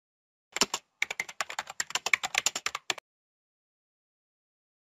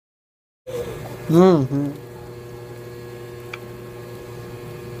Mm-hmm.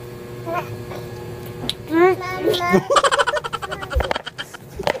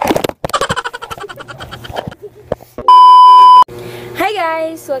 Hi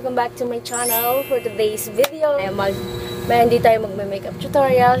guys! Welcome back to my channel. For today's video, hindi tayo magme-makeup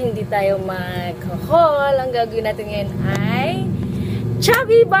tutorial, hindi tayo mag-haul. Ang gagawin natin ngayon ay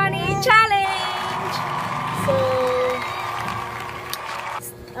Chubby Bunny Challenge! So,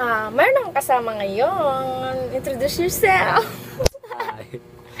 meron akong kasama ngayon. Introduce yourself!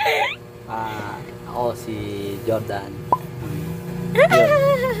 Hi! Ako si Jordan.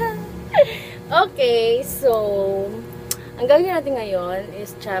 Okay, so ang gagawin natin ngayon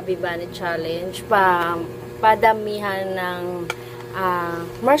is Chubby Bunny Challenge. Padamihan ng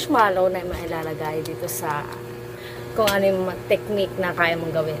marshmallow na mailalagay dito sa kung ano yung technique na kaya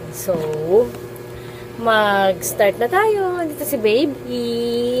mong gawin. So, mag-start na tayo. Dito si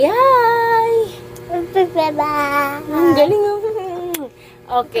Baby. Hi! Ang galing mo.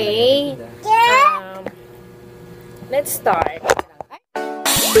 Okay. Let's start.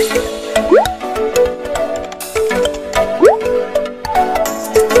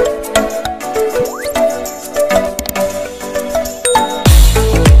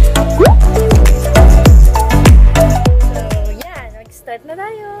 Start na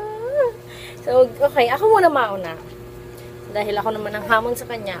tayo. So, okay. Ako muna mauna. Dahil ako naman ang hamon sa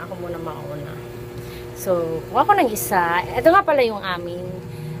kanya, ako muna mauna. So, kuha ko ng isa. Ito nga pala yung aming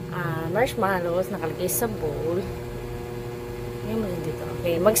marshmallows nakalagay sa bowl. Ngayon mo din dito.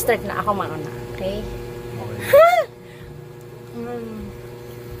 Okay. Mag-start na. Ako mauna. Okay? Okay.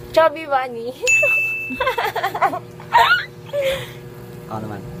 Chubby Bunny. Ako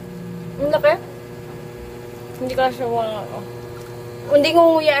naman. Ang laki? Hindi ka siya hindi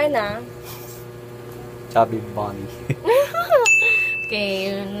ko nguyaan Chubby Bunny.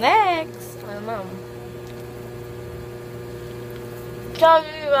 Okay, next. Ano ma'am?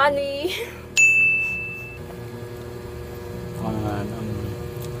 Chubby Bunny. Ako naman.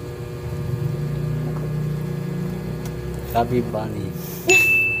 Chubby Bunny.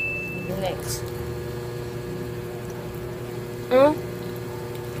 Next.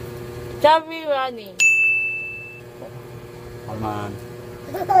 Chubby Bunny. Come on.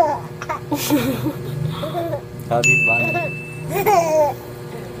 Chubby Bunny.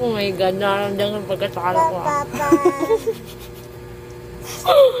 Oh my God, nararamdaman ng pagkatalo ko.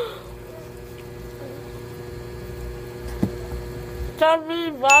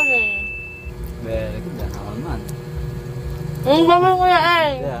 Chubby Bunny. Very good. Ako naman. Ang gawin ko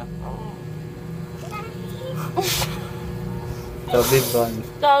yan. Yeah. Chubby Bunny.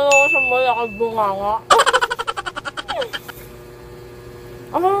 Talo ko sa mula kay bunganga.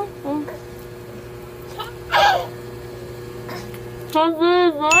 Chubby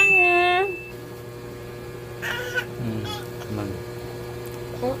Bunny. Come on.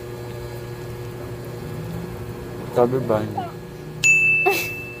 Chubby Bunny.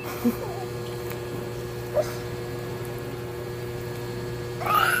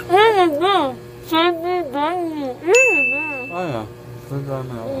 Chubby Bunny. Ay, Chubby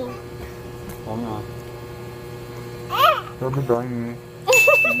Bunny. Oo nga. Chubby Bunny.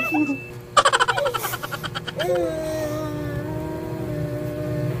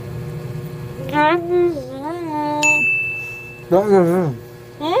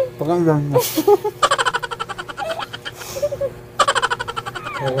 Pakinggan mo.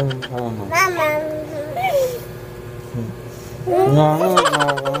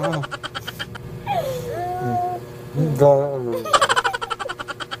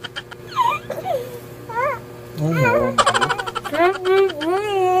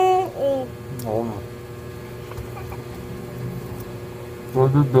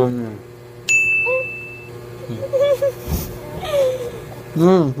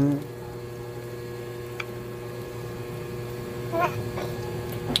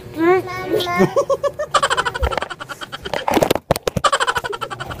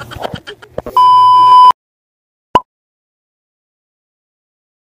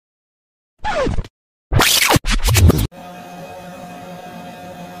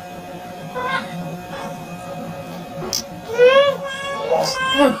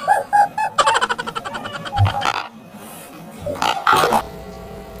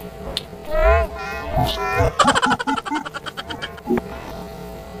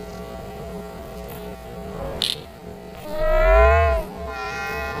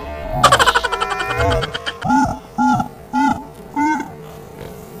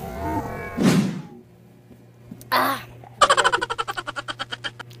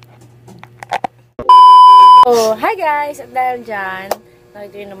 Oh, hi guys! At dahil dyan,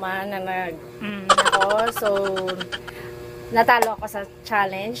 Nakita naman na ako. So, natalo ako sa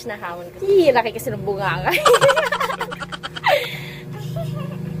challenge na hamon ko. Laki kasi ng bunga.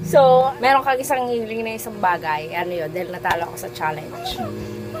 So, meron kang isang hiling na isang bagay. Ano yun? Dahil natalo ako sa challenge.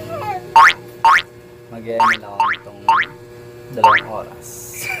 Mag-e-email ako itong 2 oras.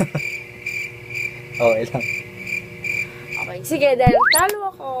 Okay lang. Okay. Sige, dahil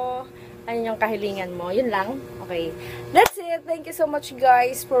talo ako. Ano yung kahilingan mo? Yun lang. Okay. That's it. Thank you so much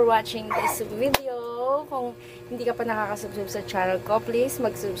guys for watching this video. Kung hindi ka pa nakakasubscribe sa channel ko, please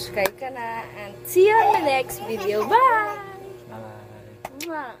mag-subscribe ka na. And see you on the next video. Bye! Bye!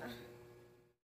 Mwah!